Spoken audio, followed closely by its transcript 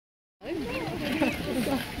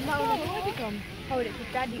Hold it,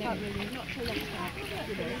 because Daddy can't really, not so long time.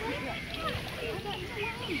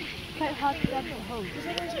 It's quite hard to grab or hold. Does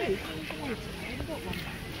everyone's move? I've got one.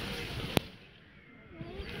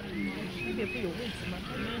 Maybe a bit of winter, man.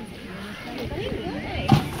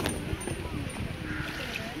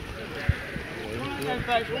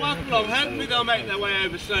 Folks, welcome along. Hopefully they'll make their way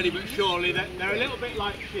over slowly but surely. They're a little bit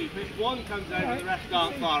like sheep. If one comes over, the rest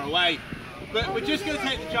aren't far away. But we're just going to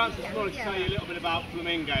take the chance this morning to tell you a little bit about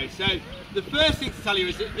flamingos. So the first thing to tell you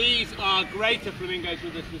is that these are greater flamingos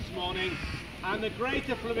with us this morning. And the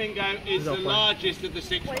greater flamingo is the largest of the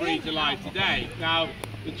 6 breeds alive today. Now,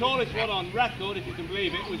 the tallest one on record, if you can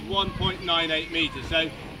believe it, was 1.98 metres. So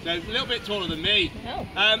a little bit taller than me.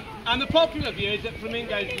 And the popular view is that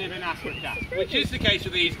flamingos live in Africa, which is the case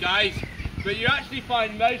with these guys. But you actually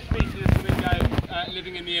find most species of flamingo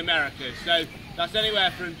living in the Americas. So that's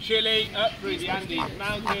anywhere from Chile up through the Andes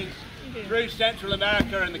Mountains, through Central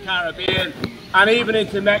America and the Caribbean, and even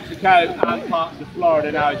into Mexico and parts of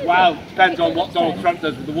Florida now as well. Depends on what Donald Trump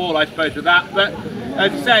does with the wall, I suppose, with that. But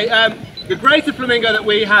as I say, the greater flamingo that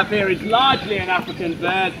we have here is largely an African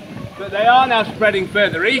bird, but they are now spreading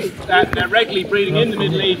further east. They're regularly breeding in the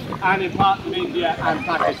Middle East and in parts of India and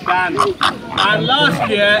Pakistan. And last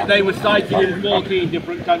year they were sighted in 14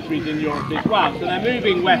 different countries in Europe as well, so they're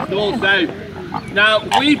moving west also. Now,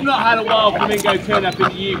 we've not had a wild flamingo turn up in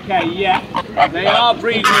the UK yet. They are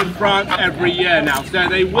breeding in France every year now, so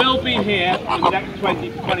they will be here for the next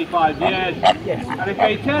 20 to 25 years. And if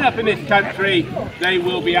they turn up in this country, they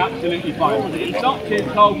will be absolutely fine. It's not too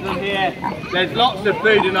cold from here. There's lots of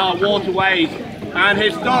food in our waterways. And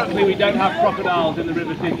historically, we don't have crocodiles in the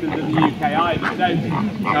river systems of the UK either. So,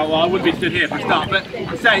 well, I wouldn't be stood here for a start, but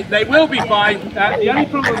say they will be fine. The only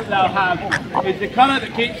problem that they'll have is the colour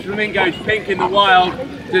that keeps flamingos pink in the wild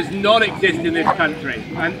does not exist in this country.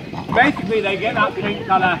 And basically, they get that pink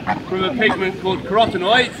colour from a pigment called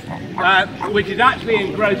carotenoids, which is actually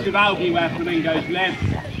in growths of algae where flamingos live.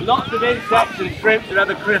 Lots of insects and shrimps and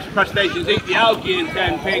other crustaceans eat the algae and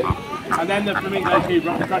turn pink. And then the flamingos hoover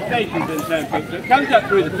up the crustaceans and turn pink. So it comes up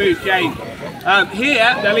through the food chain.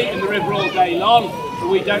 Here, they'll eat in the river all day long, but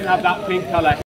we don't have that pink colour.